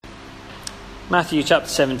Matthew chapter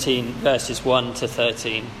 17, verses 1 to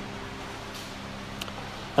 13.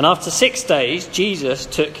 And after 6 days, Jesus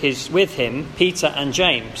took with him Peter and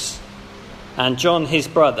James and John his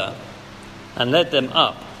brother, and led them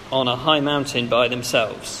up on a high mountain by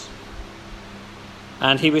themselves.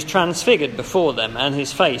 And he was transfigured before them, and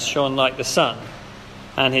his face shone like the sun,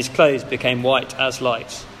 and his clothes became white as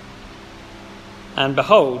light. And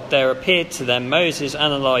behold, there appeared to them Moses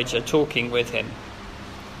and Elijah talking with him.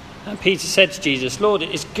 And Peter said to Jesus, "Lord,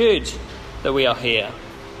 it is good that we are here.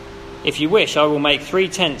 If you wish, I will make 3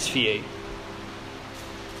 tents for you.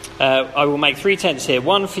 I will make 3 tents here,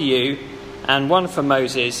 one for you, and one for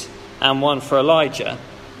Moses, and one for Elijah."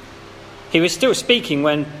 He was still speaking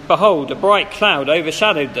when, behold, a bright cloud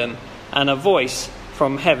overshadowed them, and a voice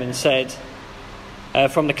from heaven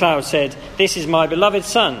from the cloud said, "This is my beloved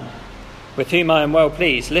Son, with whom I am well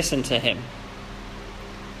pleased. Listen to him."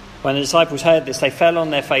 When the disciples heard this, they fell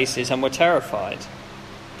on their faces and were terrified.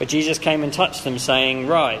 But Jesus came and touched them, saying,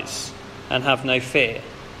 "Rise, and have no fear."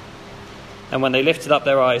 And when they lifted up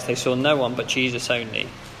their eyes, they saw no one but Jesus only.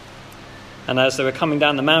 And as they were coming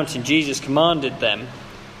down the mountain, Jesus commanded them,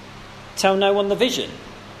 "Tell no one the vision,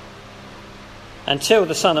 until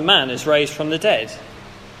the Son of Man is raised from the dead."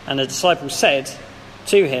 And the disciples said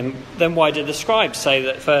to him, "Then why did the scribes say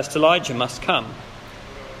that first Elijah must come?"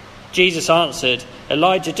 Jesus answered,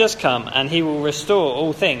 "Elijah just come, and he will restore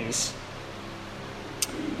all things.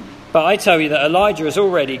 But I tell you that Elijah has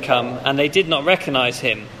already come, and they did not recognize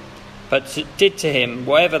him, but did to him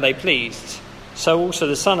whatever they pleased. So also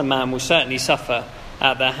the Son of Man will certainly suffer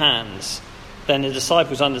at their hands." Then the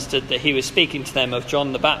disciples understood that he was speaking to them of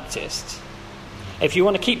John the Baptist. If you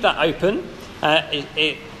want to keep that open,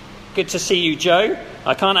 good to see you, Joe.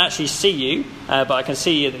 I can't actually see you, but I can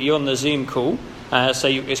see you that you're on the Zoom call.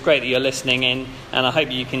 It's great that you're listening in, and I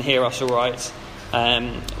hope you can hear us all right.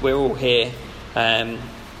 We're all here.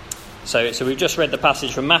 So we've just read the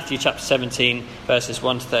passage from Matthew chapter 17, verses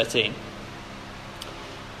 1 to 13.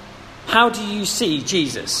 How do you see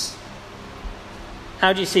Jesus?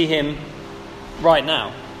 How do you see him right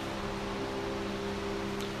now?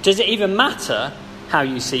 Does it even matter how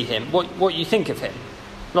you see him, what you think of him?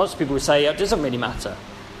 Lots of people would say it doesn't really matter.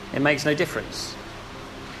 It makes no difference.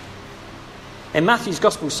 In Matthew's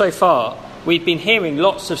Gospel so far, we've been hearing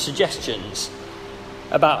lots of suggestions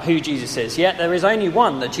about who Jesus is, yet there is only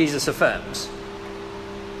one that Jesus affirms.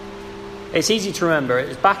 It's easy to remember.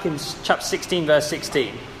 It's back in chapter 16, verse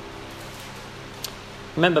 16.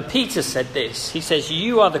 Remember, Peter said this. He says,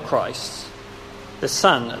 "You are the Christ, the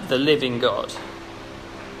Son of the living God."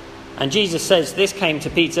 And Jesus says this came to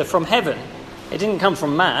Peter from heaven. It didn't come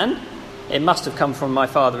from man. It must have come from my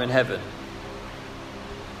Father in heaven.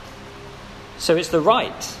 So it's the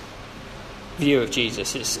right view of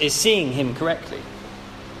Jesus. It's seeing him correctly.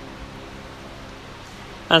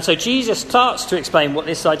 And so Jesus starts to explain what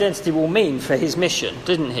this identity will mean for his mission,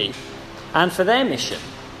 didn't he? And for their mission.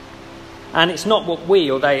 And it's not what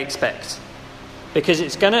we or they expect. Because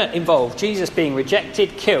it's going to involve Jesus being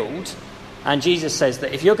rejected, killed, and Jesus says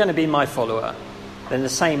that if you're going to be my follower, then the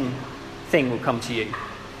same thing will come to you.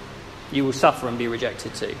 You will suffer and be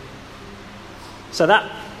rejected too. So that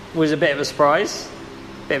was a bit of a surprise,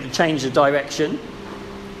 a bit of a change of direction,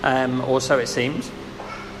 or so it seemed.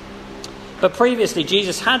 But previously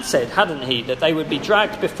Jesus had said, hadn't he, that they would be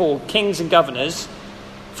dragged before kings and governors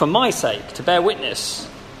for my sake, to bear witness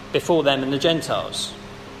before them and the Gentiles.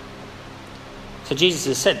 So Jesus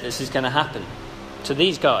has said this is going to happen to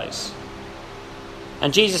these guys.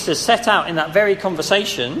 And Jesus has set out in that very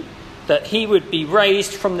conversation that he would be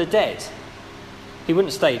raised from the dead. He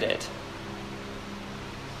wouldn't stay dead.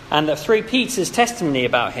 And that through Peter's testimony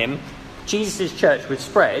about him, Jesus' church would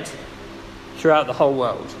spread throughout the whole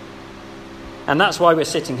world. And that's why we're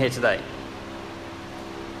sitting here today.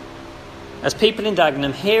 As people in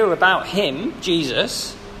Dagenham hear about him,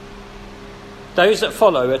 Jesus, those that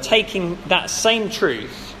follow are taking that same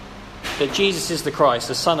truth, that Jesus is the Christ,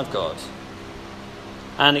 the Son of God,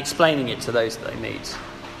 and explaining it to those that they meet.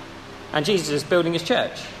 And Jesus is building his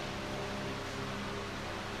church.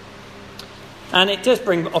 And it does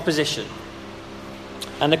bring opposition.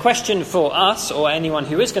 And the question for us, or anyone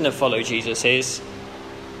who is going to follow Jesus, is,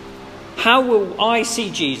 how will I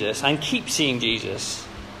see Jesus and keep seeing Jesus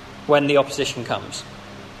when the opposition comes?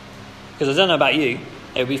 Because I don't know about you,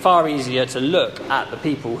 it would be far easier to look at the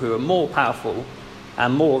people who are more powerful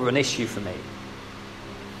and more of an issue for me,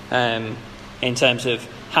 in terms of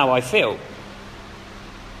how I feel.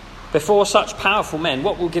 Before such powerful men,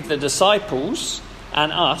 what will give the disciples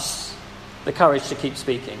and us the courage to keep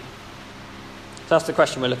speaking? So that's the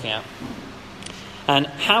question we're looking at. And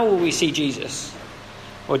how will we see Jesus?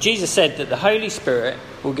 Well, Jesus said that the Holy Spirit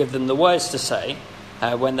will give them the words to say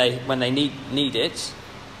when they need it.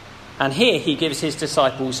 And here he gives his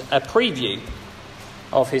disciples a preview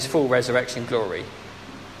of his full resurrection glory.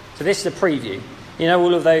 So this is a preview. You know,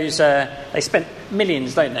 all of those, they spent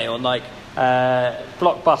millions, don't they, on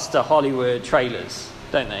blockbuster Hollywood trailers,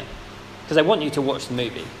 don't they? Because they want you to watch the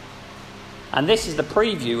movie. And this is the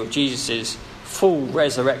preview of Jesus' full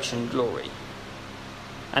resurrection glory.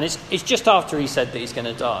 And it's just after he said that he's going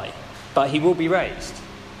to die, but he will be raised.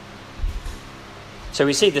 So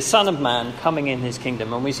we see the Son of Man coming in his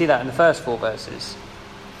kingdom, and we see that in the first 4 verses.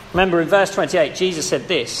 Remember, in verse 28, Jesus said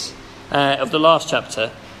this of the last chapter,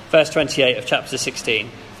 verse 28 of chapter 16.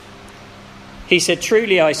 He said,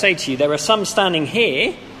 "Truly I say to you, there are some standing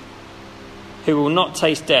here who will not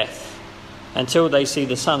taste death until they see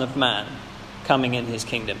the Son of Man coming in his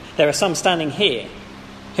kingdom." There are some standing here.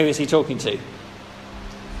 Who is he talking to?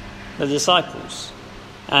 The disciples.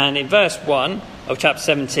 And in verse 1 of chapter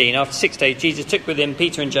 17, after 6 days, Jesus took with him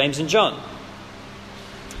Peter and James and John.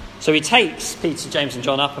 So he takes Peter, James and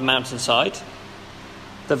John up a mountainside.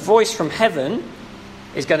 The voice from heaven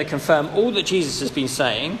is going to confirm all that Jesus has been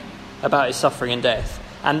saying about his suffering and death.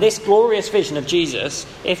 And this glorious vision of Jesus,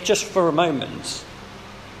 if just for a moment,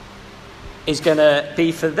 is going to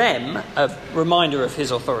be for them a reminder of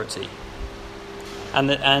his authority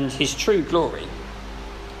and his true glory.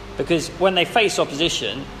 Because when they face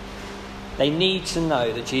opposition, they need to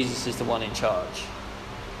know that Jesus is the one in charge.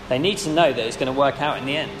 They need to know that it's going to work out in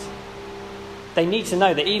the end. They need to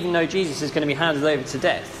know that even though Jesus is going to be handed over to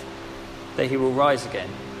death, that he will rise again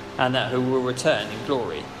and that he will return in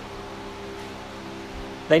glory.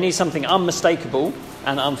 They need something unmistakable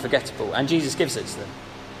and unforgettable, and Jesus gives it to them.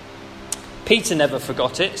 Peter never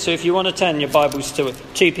forgot it, so if you want to turn your Bibles to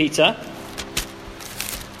 2 Peter,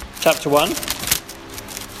 chapter 1.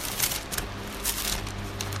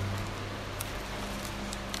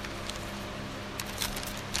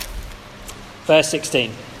 Verse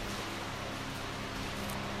 16.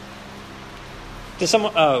 Does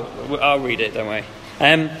someone... Oh, I'll read it, don't worry.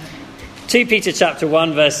 2 Peter chapter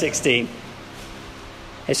 1, verse 16.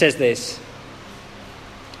 It says this: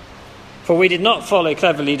 "For we did not follow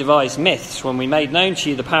cleverly devised myths when we made known to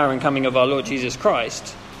you the power and coming of our Lord Jesus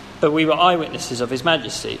Christ, but we were eyewitnesses of his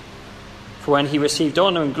majesty. For when he received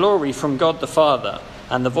honour and glory from God the Father,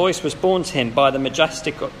 and the voice was borne to him by the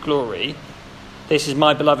majestic glory, 'This is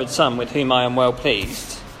my beloved Son, with whom I am well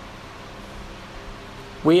pleased.'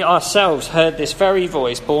 We ourselves heard this very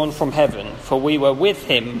voice borne from heaven, for we were with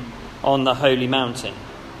him on the holy mountain."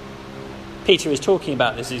 Peter is talking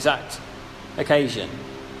about this exact occasion,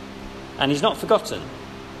 and he's not forgotten.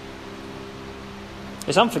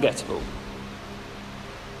 It's unforgettable.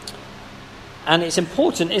 And it's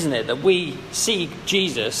important, isn't it, that we see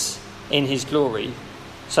Jesus in his glory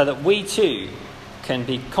so that we too can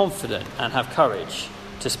be confident and have courage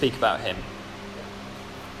to speak about him.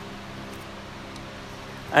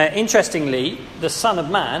 Interestingly, the Son of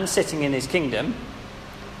Man sitting in his kingdom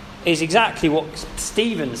is exactly what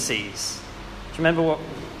Stephen sees. Do you remember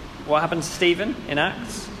what happened to Stephen in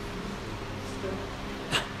Acts?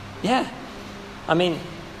 Yeah. I mean,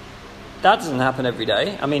 that doesn't happen every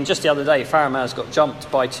day. I mean, just the other day, Faramaz got jumped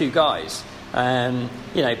by 2 guys.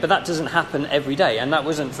 But that doesn't happen every day. And that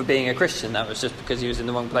wasn't for being a Christian. That was just because he was in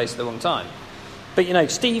the wrong place at the wrong time. But,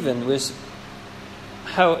 Stephen was...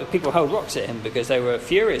 people held rocks at him because they were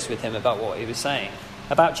furious with him about what he was saying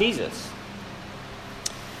about Jesus.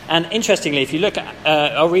 And interestingly, if you look at,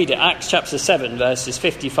 I'll read it, Acts chapter 7, verses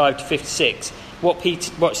 55 to 56,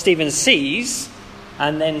 what Stephen sees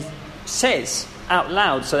and then says out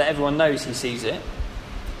loud so that everyone knows he sees it,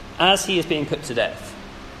 as he is being put to death,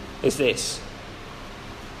 is this.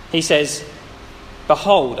 He says,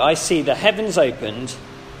 "Behold, I see the heavens opened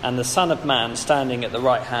and the Son of Man standing at the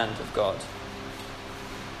right hand of God."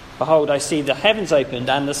 Behold, I see the heavens opened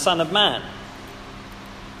and the Son of Man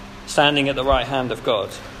standing at the right hand of God.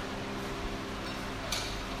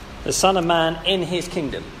 The Son of Man in his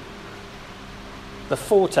kingdom. The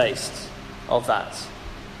foretaste of that.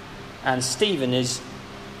 And Stephen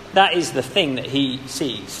that is the thing that he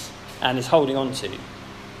sees and is holding on to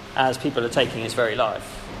as people are taking his very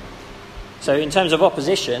life. So in terms of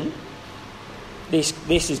opposition, this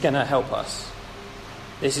is going to help us.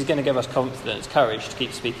 This is going to give us confidence, courage to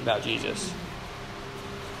keep speaking about Jesus.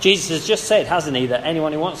 Jesus has just said, hasn't he, that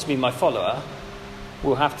anyone who wants to be my follower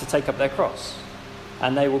will have to take up their cross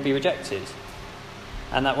and they will be rejected.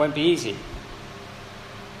 And that won't be easy.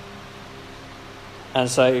 And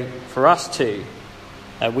so for us too,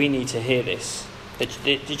 we need to hear this. That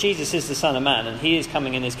Jesus is the Son of Man and he is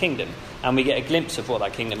coming in his kingdom. And we get a glimpse of what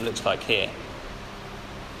that kingdom looks like here.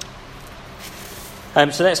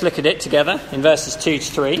 So let's look at it together in verses 2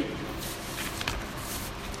 to 3.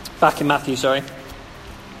 Back in Matthew, sorry.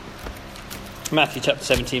 Matthew chapter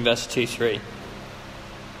 17, verse 2 to 3.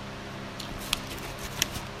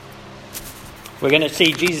 We're going to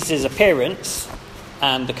see Jesus' appearance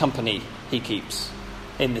and the company he keeps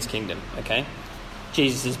in this kingdom, okay?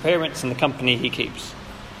 Jesus' appearance and the company he keeps.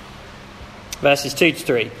 Verses 2 to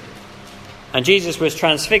 3. And Jesus was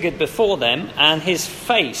transfigured before them, and his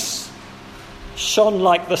face shone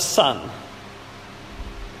like the sun,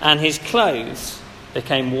 and his clothes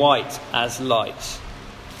became white as light.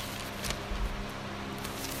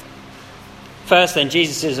 First then,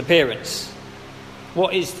 Jesus' appearance.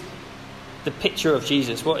 What is the picture of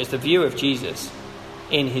Jesus? What is the view of Jesus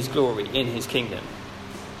in his glory, in his kingdom?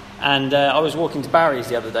 And I was walking to Barry's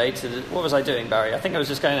the other day. What was I doing, Barry? I think I was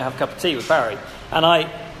just going to have a cup of tea with Barry. And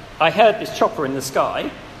I heard this chopper in the sky,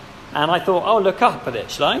 and I thought, I'll look up at it,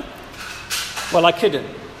 shall I? Well, I couldn't,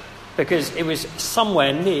 because it was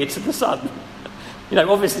somewhere near to the sun.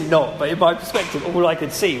 Obviously not, but in my perspective, all I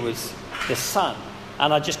could see was the sun,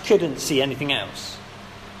 and I just couldn't see anything else.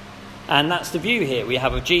 And that's the view here we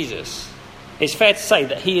have of Jesus. It's fair to say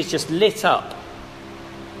that he is just lit up.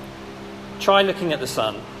 Try looking at the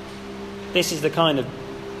sun. This is the kind of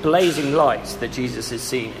blazing light that Jesus is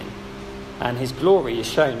seen in, and his glory is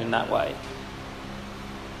shown in that way.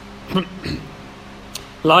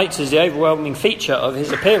 Light is the overwhelming feature of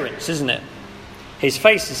his appearance, isn't it? His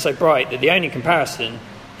face is so bright that the only comparison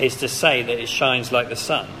is to say that it shines like the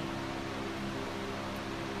sun.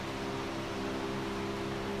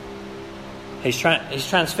 He's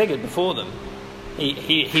transfigured before them.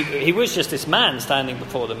 He was just this man standing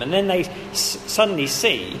before them, and then they suddenly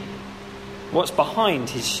see what's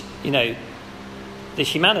behind his, the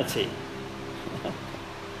humanity.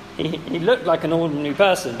 He looked like an ordinary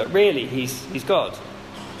person, but really he's God.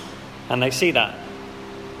 And they see that.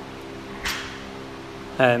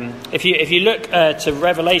 If you look to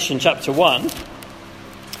Revelation chapter 1,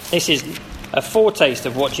 this is a foretaste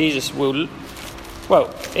of what Jesus will.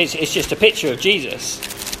 Well, it's just a picture of Jesus,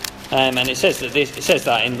 and it says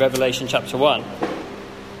that in Revelation chapter 1.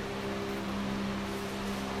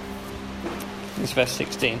 It's verse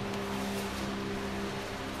 16.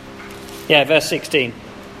 Yeah, verse 16.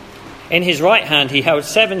 In his right hand he held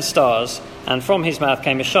 7 stars, and from his mouth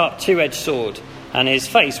came a sharp 2-edged sword, and his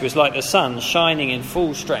face was like the sun shining in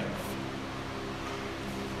full strength.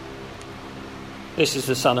 This is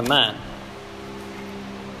the Son of Man.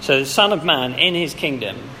 So the Son of Man in his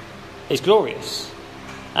kingdom is glorious,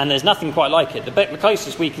 and there's nothing quite like it. The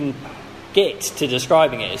closest we can get to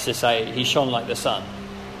describing it is to say he shone like the sun.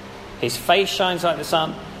 His face shines like the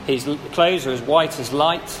sun. His clothes are as white as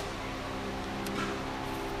light.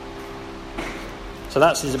 So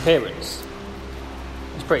that's his appearance.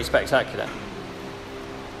 It's pretty spectacular.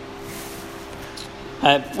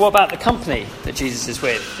 What about the company that Jesus is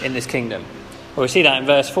with in this kingdom? Well, we see that in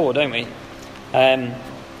verse 4, don't we?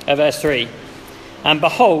 Verse 3. And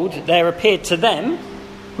behold, there appeared to them,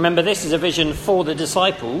 remember this is a vision for the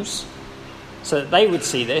disciples, so that they would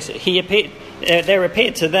see this. There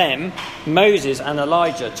appeared to them Moses and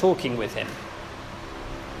Elijah talking with him.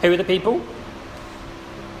 Who are the people?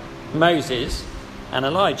 Moses and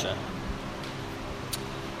Elijah.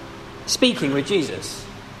 Speaking with Jesus.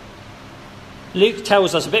 Luke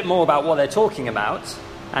tells us a bit more about what they're talking about,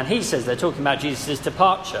 and he says they're talking about Jesus'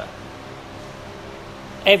 departure.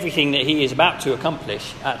 Everything that he is about to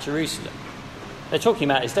accomplish at Jerusalem. They're talking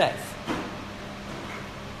about his death.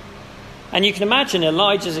 And you can imagine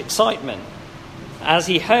Elijah's excitement as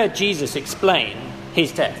he heard Jesus explain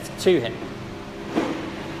his death to him.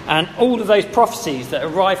 And all of those prophecies that are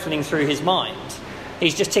rifling through his mind,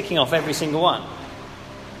 he's just ticking off every single one.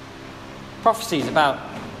 Prophecies about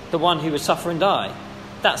the one who would suffer and die.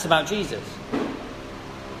 That's about Jesus.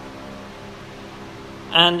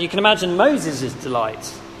 And you can imagine Moses'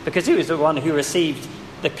 delight, because he was the one who received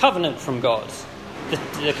the covenant from God,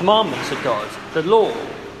 the commandments of God, the law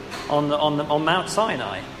on Mount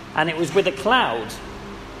Sinai. And it was with a cloud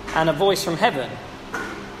and a voice from heaven,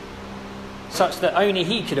 such that only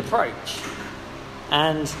he could approach.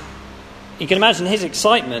 And you can imagine his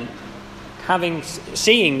excitement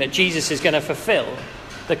seeing that Jesus is going to fulfill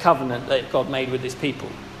the covenant that God made with his people.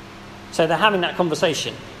 So they're having that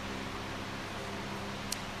conversation.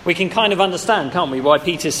 We can kind of understand, can't we, why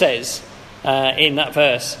Peter says in that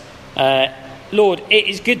verse, Lord, it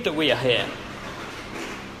is good that we are here.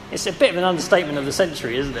 It's a bit of an understatement of the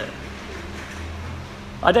century, isn't it?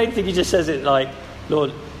 I don't think he just says it like,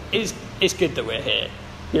 Lord, it's good that we're here,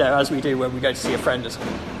 as we do when we go to see a friend or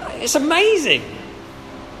something. It's amazing.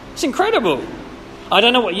 It's incredible. I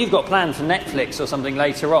don't know what you've got planned for Netflix or something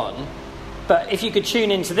later on, but if you could tune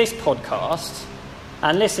into this podcast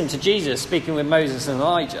and listen to Jesus speaking with Moses and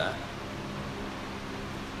Elijah,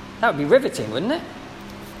 that would be riveting, wouldn't it?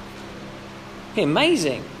 It'd be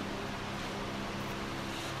amazing.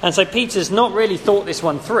 And so Peter's not really thought this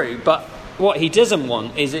one through, but what he doesn't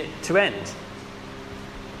want is it to end.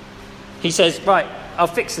 He says, right, I'll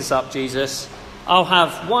fix this up, Jesus. I'll have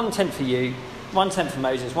 1/10 for you, 1/10 for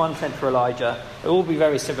Moses, 1/10 for Elijah. It'll all be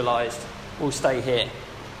very civilized. We'll stay here.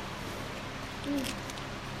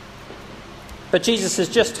 But Jesus has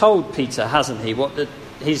just told Peter, hasn't he, what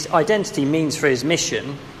his identity means for his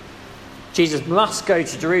mission. Jesus must go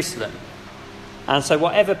to Jerusalem. And so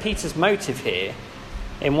whatever Peter's motive here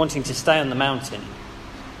in wanting to stay on the mountain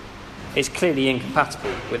is clearly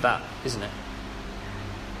incompatible with that, isn't it?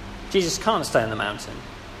 Jesus can't stay on the mountain.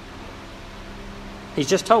 He's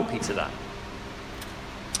just told Peter that.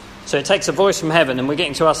 So it takes a voice from heaven, and we're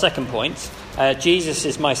getting to our second point. Jesus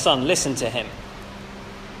is my son, listen to him.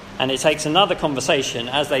 And it takes another conversation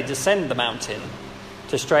as they descend the mountain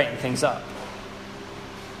to straighten things up.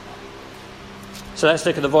 So let's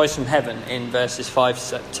look at the voice from heaven in verses 5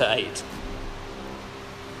 to 8.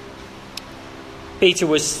 Peter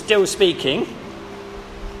was still speaking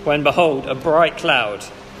when, behold, a bright cloud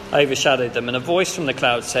overshadowed them, and a voice from the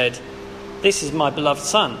cloud said, "This is my beloved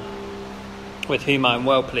Son, with whom I am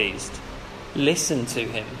well pleased. Listen to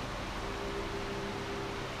him."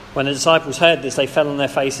 When the disciples heard this, they fell on their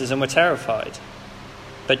faces and were terrified.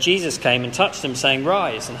 But Jesus came and touched them, saying,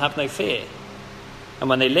 "Rise and have no fear." And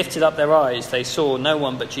when they lifted up their eyes, they saw no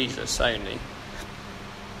one but Jesus only.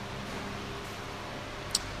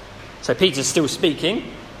 So Peter's still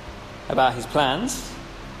speaking about his plans,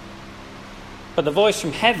 but the voice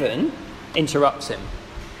from heaven interrupts him.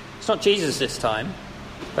 It's not Jesus this time,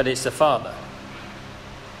 but it's the Father.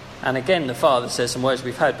 And again, the Father says some words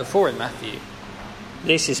we've heard before in Matthew.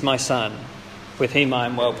 "This is my Son, with whom I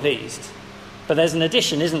am well pleased." But there's an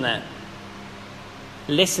addition, isn't there?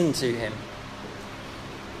 Listen to him.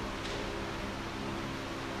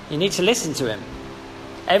 You need to listen to him.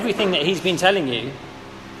 Everything that he's been telling you,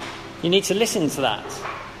 you need to listen to that.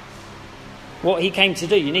 What he came to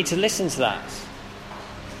do, you need to listen to that.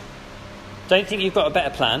 Don't think you've got a better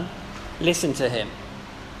plan. Listen to him.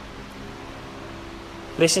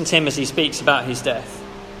 Listen to him as he speaks about his death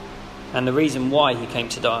and the reason why he came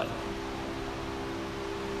to die.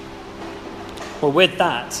 Well, with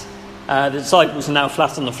that, the disciples are now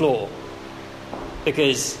flat on the floor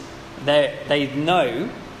because they know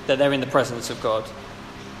that they're in the presence of God.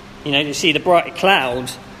 You know, you see the bright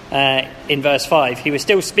cloud in verse 5. He was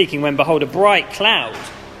still speaking when, behold, a bright cloud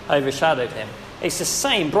overshadowed him. It's the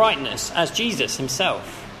same brightness as Jesus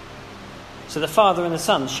himself. So the Father and the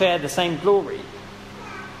Son share the same glory.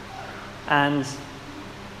 And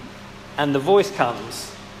the voice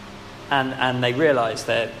comes and they realise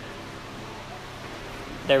they're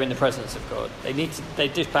in the presence of God. They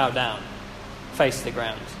just bow down, face the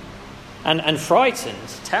ground. And frightened,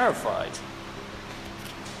 terrified.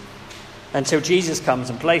 Until Jesus comes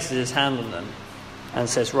and places his hand on them and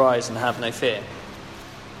says, "Rise and have no fear."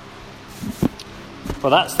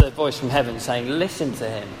 Well, that's the voice from heaven saying, listen to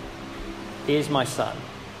him. He is my son.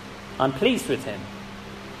 I'm pleased with him.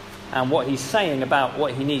 And what he's saying about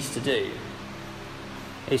what he needs to do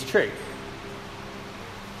is true.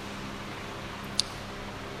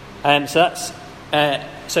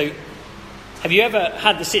 So have you ever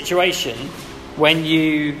had the situation when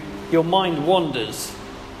your mind wanders?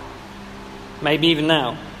 Maybe even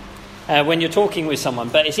now, when you're talking with someone.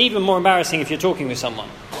 But it's even more embarrassing if you're talking with someone,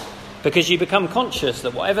 because you become conscious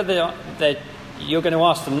that whatever you're going to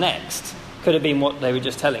ask them next could have been what they were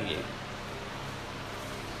just telling you.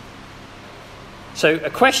 So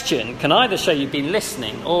a question can either show you've been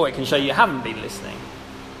listening, or it can show you haven't been listening.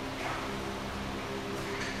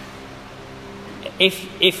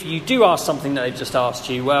 If you do ask something that they've just asked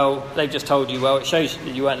you, well, they've just told you, well, it shows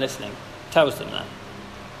that you weren't listening. It tells them that.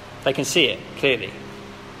 They can see it clearly.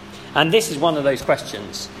 And this is one of those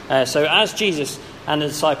questions. So as Jesus and the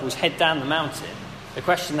disciples head down the mountain, the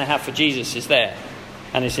question they have for Jesus is there.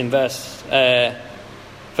 And it's in verse 10.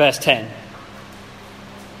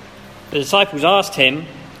 The disciples asked him,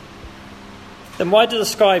 "Then why do the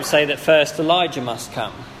scribes say that first Elijah must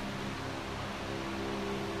come?"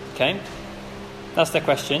 Okay, that's their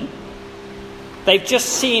question. They've just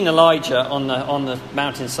seen Elijah on the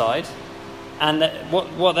mountainside, and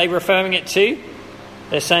what are they referring it to?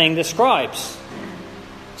 They're saying the scribes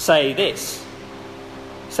say this.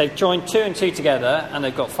 So they've joined 2 and 2 together, and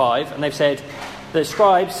they've got 5, and they've said the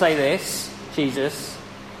scribes say this, Jesus,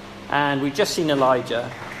 and we've just seen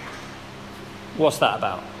Elijah. What's that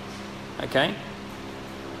about? Okay?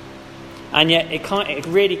 And yet it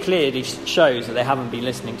really clearly shows that they haven't been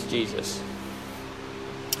listening to Jesus.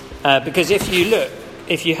 Because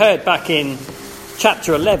if you heard back in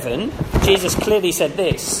chapter 11, Jesus clearly said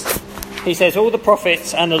this. He says, all the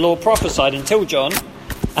prophets and the law prophesied until John,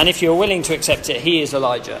 and if you're willing to accept it, he is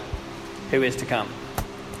Elijah, who is to come.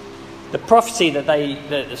 The prophecy that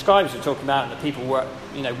the scribes were talking about, that people were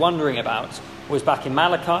wondering about, was back in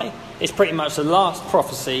Malachi. It's pretty much the last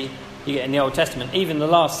prophecy you get in the Old Testament, even the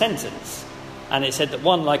last sentence. And it said that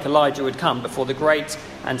one like Elijah would come before the great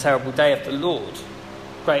and terrible day of the Lord.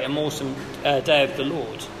 Great and awesome day of the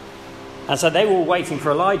Lord. And so they were all waiting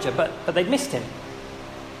for Elijah, but they'd missed him.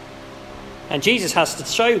 And Jesus has to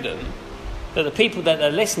show them that the people that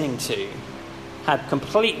they're listening to had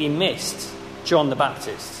completely missed John the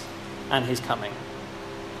Baptist and his coming.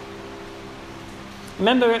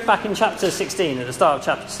 Remember it back in chapter 16, at the start of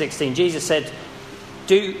chapter 16, Jesus said,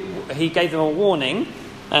 he gave them a warning.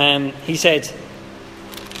 He said,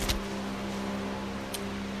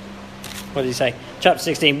 what did he say? Chapter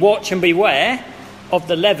 16, watch and beware of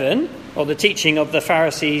the leaven, or the teaching of the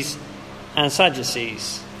Pharisees and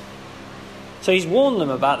Sadducees. So he's warned them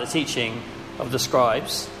about the teaching of the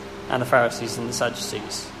scribes and the Pharisees and the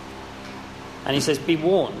Sadducees. And he says, be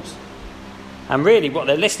warned. And really what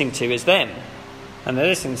they're listening to is them. And they're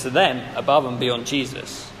listening to them above and beyond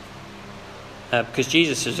Jesus. Because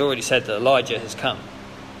Jesus has already said that Elijah has come.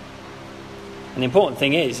 And the important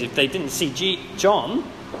thing is, if they didn't see John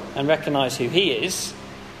and recognise who he is,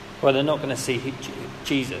 well, they're not going to see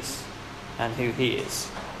Jesus and who he is.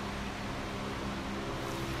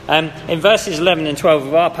 In verses 11 and 12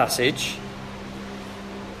 of our passage,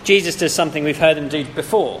 Jesus does something we've heard him do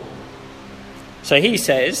before. So he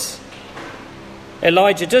says,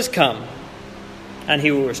 Elijah does come and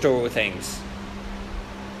he will restore all things.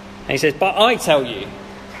 And he says, but I tell you.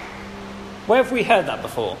 Where have we heard that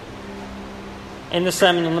before? In the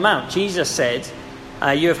Sermon on the Mount, Jesus said,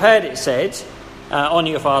 you have heard it said, honour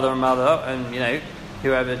your father and mother, and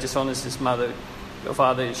whoever dishonours his mother or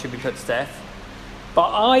father should be put to death.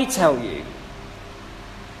 But I tell you.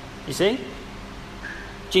 You see?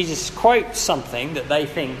 Jesus quotes something that they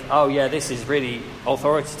think, oh yeah, this is really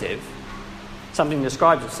authoritative. Something the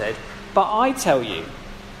scribes have said. But I tell you.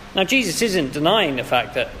 Now Jesus isn't denying the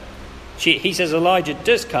fact that he says Elijah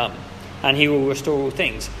does come and he will restore all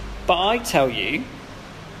things. But I tell you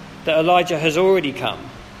that Elijah has already come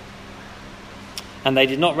and they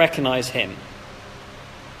did not recognise him.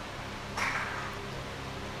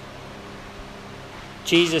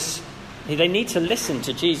 They need to listen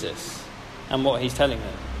to Jesus and what he's telling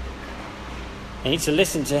them. They need to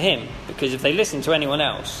listen to him, because if they listen to anyone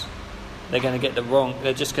else, they're going to get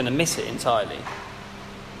they're just going to miss it entirely.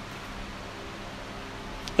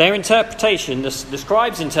 Their interpretation, the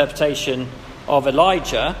scribes' interpretation of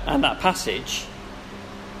Elijah and that passage,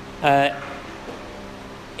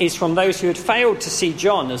 is from those who had failed to see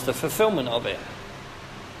John as the fulfilment of it.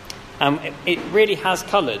 It really has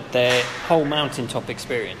coloured their whole mountaintop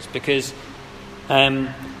experience, because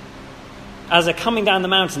as they're coming down the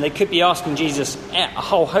mountain, they could be asking Jesus a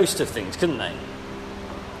whole host of things, couldn't they?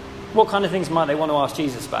 What kind of things might they want to ask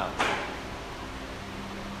Jesus about?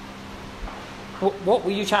 What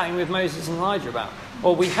were you chatting with Moses and Elijah about?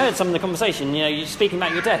 Or we heard some of the conversation, you're speaking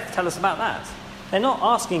about your death, tell us about that. They're not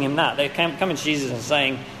asking him that. They're coming to Jesus and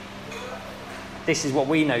saying, this is what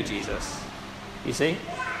we know, Jesus. You see?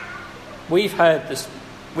 We've heard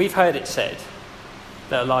it said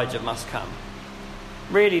that Elijah must come.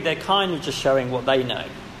 Really, they're kind of just showing what they know.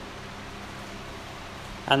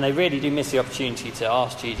 And they really do miss the opportunity to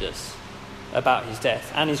ask Jesus about his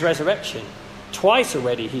death and his resurrection. Twice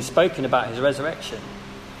already he's spoken about his resurrection.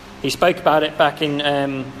 He spoke about it back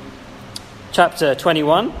in chapter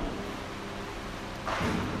 21.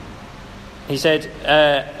 He said,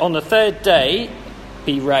 on the third day,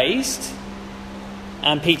 be raised.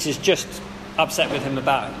 And Peter's just upset with him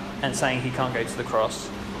about it and saying he can't go to the cross.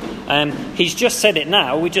 He's just said it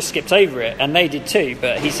now. We just skipped over it, and they did too.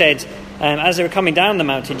 But he said, as they were coming down the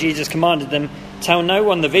mountain, Jesus commanded them, tell no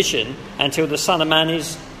one the vision until the Son of Man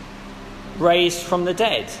is raised from the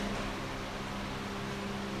dead.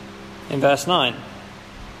 In verse 9.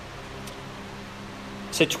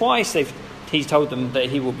 So twice he's told them that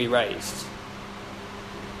he will be raised.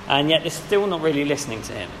 And yet they're still not really listening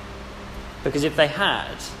to him. Because if they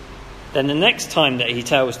had, then the next time that he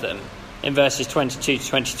tells them, in verses 22 to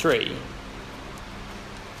 23,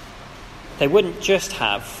 they wouldn't just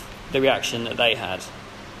have the reaction that they had.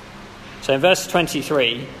 So in verse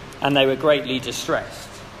 23, and they were greatly distressed.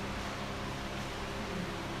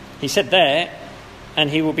 He said there, and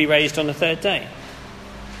he will be raised on the third day.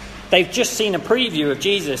 They've just seen a preview of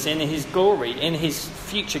Jesus in his glory, in his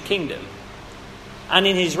future kingdom, and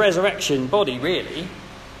in his resurrection body, really,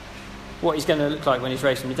 what he's going to look like when he's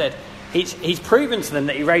raised from the dead. He's proven to them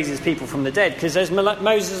that he raises people from the dead because there's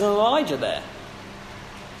Moses and Elijah there.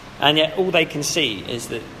 And yet all they can see is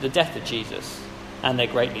the death of Jesus, and they're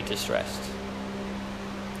greatly distressed.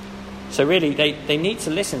 So really, they need to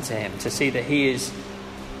listen to him to see that he is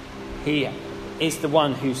the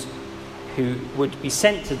one who would be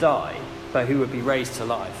sent to die, but who would be raised to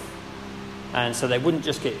life. And so they wouldn't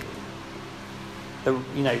just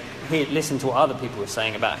listen to what other people were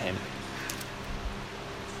saying about him.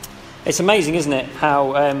 It's amazing, isn't it,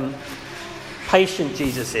 how patient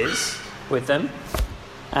Jesus is with them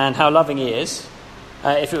and how loving he is.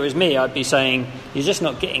 If it was me, I'd be saying, "You're just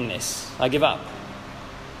not getting this. I give up."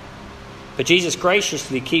 But Jesus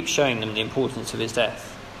graciously keeps showing them the importance of his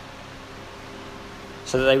death,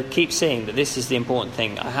 so that they would keep seeing that this is the important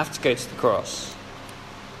thing. I have to go to the cross.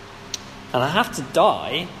 And I have to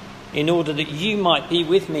die in order that you might be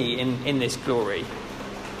with me in this glory.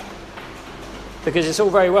 Because it's all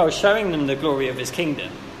very well showing them the glory of his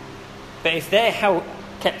kingdom, but if they're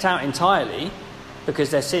kept out entirely because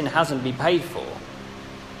their sin hasn't been paid for,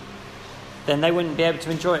 then they wouldn't be able to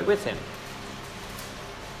enjoy it with him.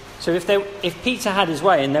 So if Peter had his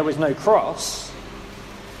way and there was no cross,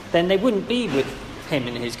 then they wouldn't be with him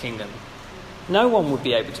in his kingdom. No one would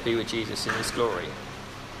be able to be with Jesus in his glory,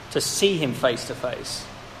 to see him face to face.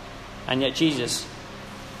 And yet Jesus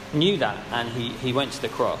knew that, and he went to the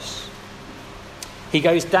cross. He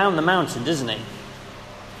goes down the mountain, doesn't he?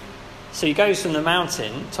 So he goes from the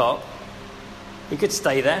mountain top. He could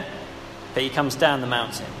stay there, but he comes down the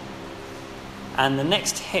mountain. And the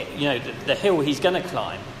next hill, the hill he's going to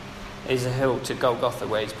climb is a hill to Golgotha,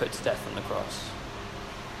 where he's put to death on the cross.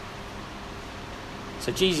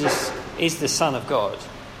 So Jesus is the Son of God,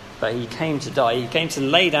 but he came to die. He came to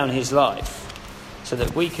lay down his life so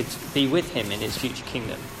that we could be with him in his future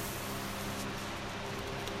kingdom.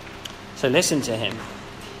 So listen to him.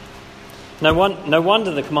 No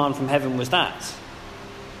wonder the command from heaven was that,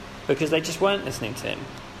 because they just weren't listening to him.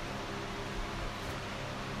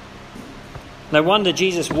 No wonder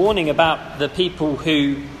Jesus' warning about the people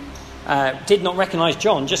who did not recognise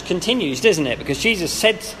John just continues, doesn't it? Because Jesus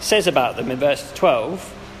says about them in verse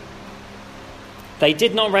 12, they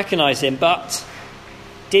did not recognise him, but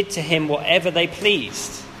did to him whatever they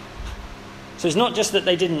pleased. So it's not just that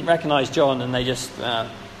they didn't recognise John and they just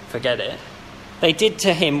forget it. They did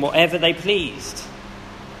to him whatever they pleased.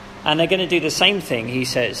 And they're going to do the same thing, he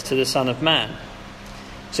says, to the Son of Man.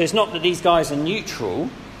 So it's not that these guys are neutral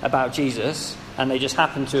about Jesus and they just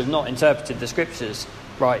happen to have not interpreted the scriptures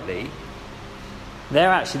rightly. They're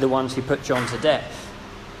actually the ones who put John to death.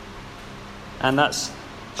 And that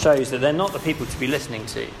shows that they're not the people to be listening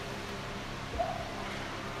to.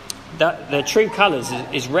 That their true colours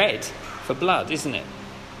is red for blood, isn't it?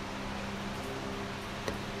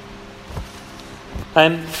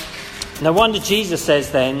 No wonder Jesus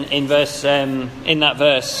says then in verse 9,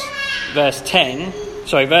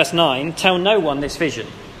 tell no one this vision.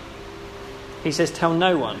 He says, tell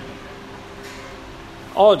no one.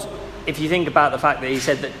 Odd if you think about the fact that he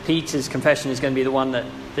said that Peter's confession is going to be the one, that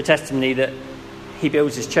the testimony that he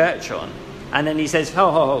builds his church on. And then he says,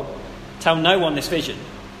 tell no one this vision.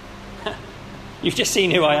 You've just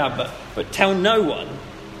seen who I am, but tell no one.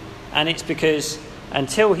 And it's because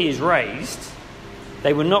until he is raised,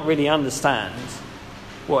 they will not really understand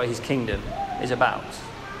what his kingdom is about.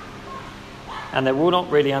 And they will not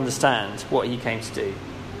really understand what he came to do.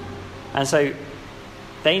 And so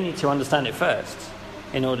they need to understand it first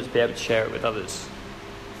in order to be able to share it with others.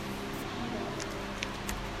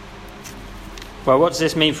 Well, what does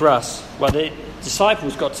this mean for us? Well, the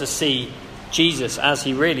disciples got to see Jesus as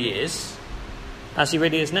he really is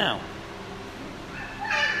now.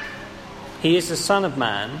 He is the Son of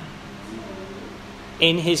Man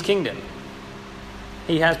in his kingdom.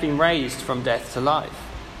 He has been raised from death to life.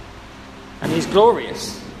 And he's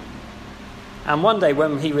glorious. And one day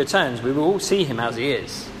when he returns, we will all see him as he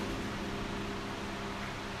is.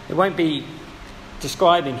 It won't be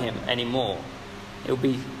describing him anymore. It will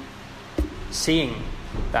be seeing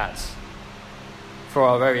that for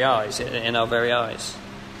our very eyes, in our very eyes.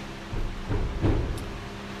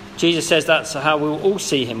 Jesus says that's how we will all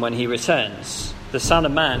see him when he returns. The Son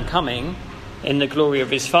of Man coming in the glory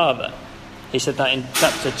of his Father. He said that in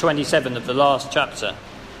chapter 27 of the last chapter,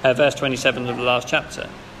 verse 27 of the last chapter.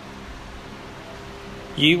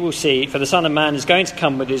 You will see, for the Son of Man is going to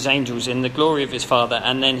come with his angels in the glory of his Father,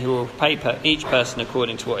 and then he will pay each person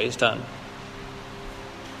according to what he has done.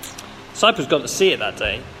 Disciples got to see it that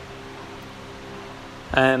day.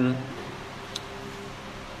 And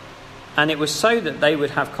it was so that they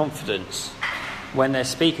would have confidence when they're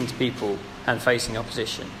speaking to people and facing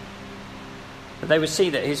opposition. That they would see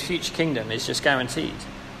that his future kingdom is just guaranteed.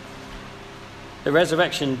 The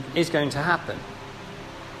resurrection is going to happen.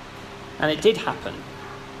 And it did happen.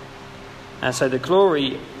 And so the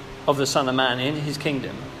glory of the Son of Man in his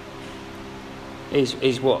kingdom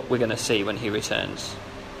is what we're going to see when he returns.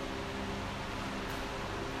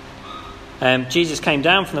 Jesus came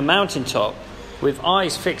down from the mountaintop with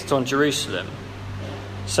eyes fixed on Jerusalem,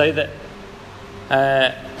 so that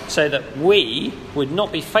we would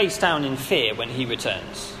not be face down in fear when he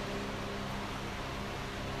returns.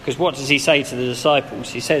 Because what does he say to the disciples?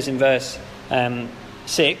 He says in verse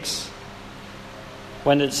 6,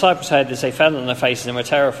 when the disciples heard this, they fell on their faces and were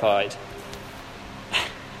terrified.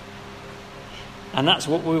 And that's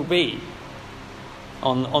what we'll be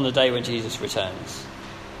on the day when Jesus returns.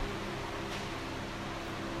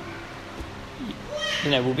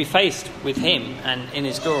 We'll be faced with him and in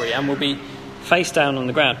his glory, and we'll be face down on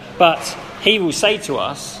the ground. But he will say to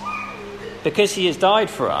us, because he has died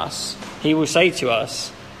for us, he will say to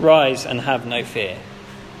us, rise and have no fear.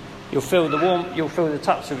 You'll feel the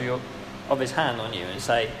touch of his hand on you, and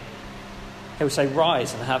he'll say,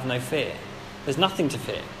 rise and have no fear. There's nothing to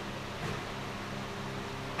fear.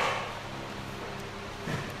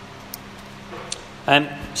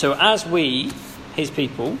 So as we, his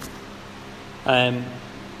people,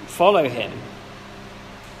 follow him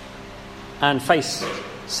and face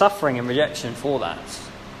suffering and rejection for that,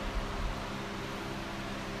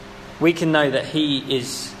 we can know that he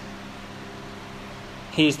is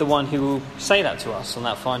the one who will say that to us on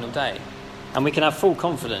that final day. And we can have full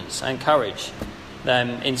confidence and courage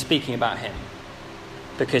in speaking about him,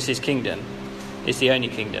 because his kingdom is the only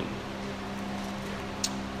kingdom.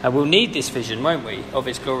 And we'll need this vision, won't we, of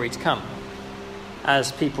his glory to come,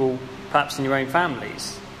 as people, perhaps in your own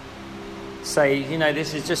families, say,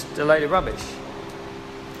 this is just a load of rubbish.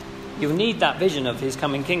 You'll need that vision of his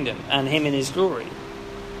coming kingdom and him in his glory.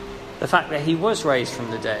 The fact that he was raised from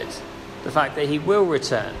the dead. The fact that he will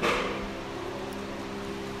return.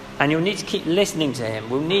 And you'll need to keep listening to him.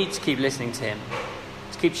 We'll need to keep listening to him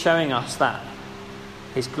to keep showing us that,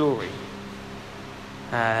 his glory.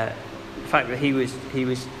 The fact that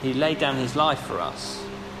he laid down his life for us,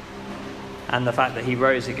 and the fact that he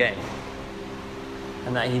rose again,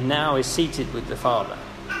 and that he now is seated with the Father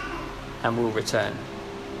and will return.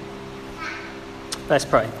 Let's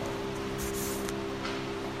pray.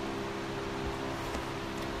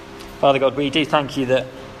 Father God, we do thank you that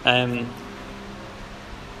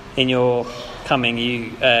in your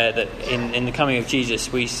coming, that in the coming of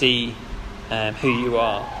Jesus, we see who you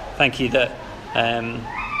are. Thank you that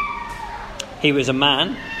he was a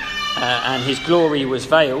man, and his glory was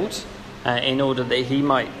veiled in order that he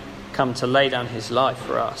might come to lay down his life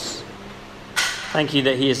for us. Thank you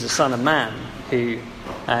that he is the Son of Man who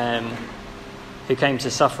came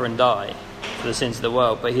to suffer and die for the sins of the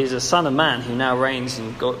world, but he is a Son of Man who now reigns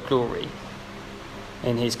in glory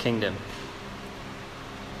in his kingdom.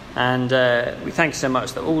 And we thank you so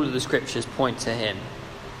much that all of the scriptures point to him,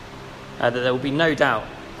 that there will be no doubt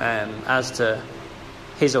as to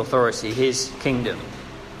his authority, his kingdom,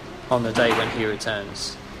 on the day when he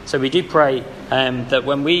returns. So we do pray that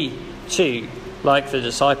when we too, like the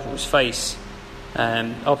disciples, face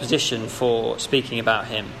opposition for speaking about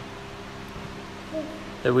him,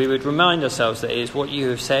 that we would remind ourselves that it is what you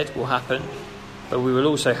have said will happen, but we will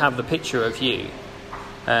also have the picture of you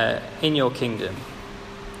in your kingdom,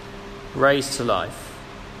 raised to life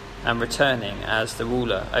and returning as the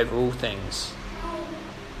ruler over all things,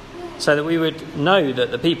 so that we would know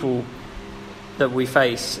that the people that we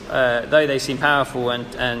face, though they seem powerful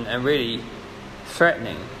and really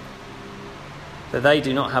threatening, that they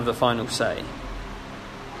do not have the final say.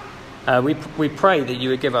 We pray that you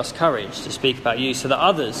would give us courage to speak about you, so that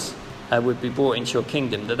others would be brought into your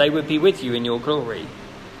kingdom, that they would be with you in your glory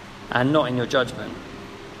and not in your judgment.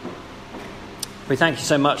 We thank you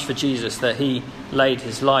so much for Jesus, that he laid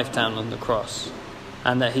his life down on the cross,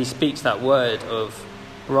 and that he speaks that word of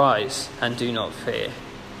rise and do not fear.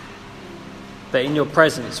 That in your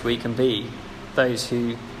presence we can be those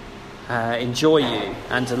who enjoy you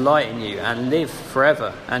and delight in you and live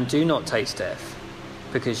forever and do not taste death,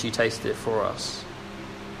 because you tasted it for us.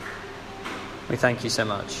 We thank you so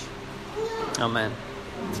much. Amen.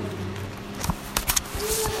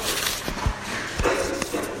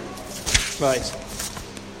 Right.